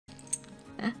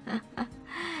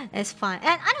It's fine.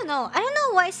 And I don't know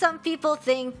why some people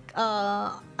think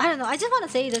I don't know, I just want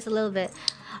to say this a little bit.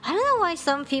 I don't know why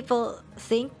some people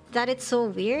think that it's so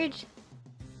weird.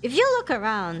 If you look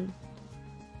around,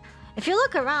 I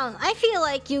feel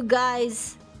like you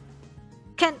guys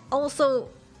can also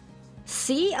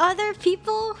see other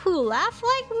people who laugh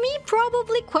like me,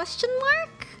 probably, question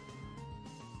mark?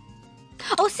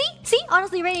 Oh, see?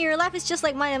 Honestly, Reine, your laugh is just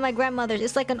like mine and my grandmother's.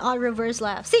 It's like an odd reverse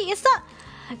laugh. See, it's not...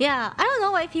 Yeah, I don't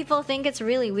know why people think it's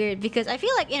really weird, because I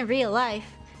feel like in real life,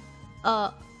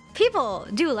 people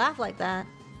do laugh like that.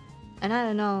 And I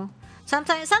don't know.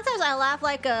 Sometimes I laugh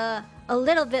like a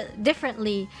little bit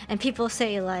differently, and people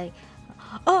say like,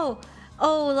 oh,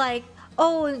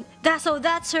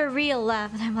 that's her real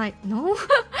laugh. And I'm like, no?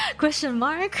 Question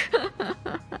mark?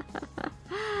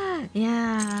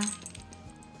 Yeah.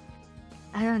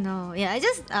 I don't know. Yeah, I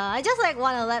just like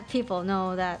want to let people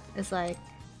know that it's like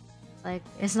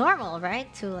it's normal,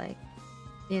 right? To like,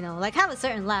 you know, like have a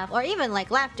certain laugh, or even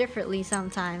like laugh differently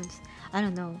sometimes. I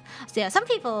don't know. So yeah,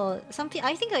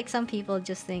 I think like some people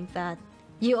just think that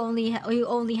you only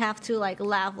have to like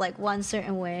laugh like one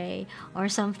certain way or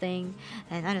something,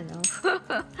 and I don't know.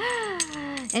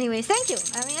 Anyways, thank you.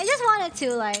 I mean, I just wanted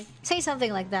to like say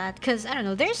something like that, because I don't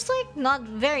know, there's like not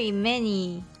very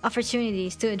many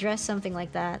opportunities to address something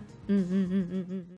like that.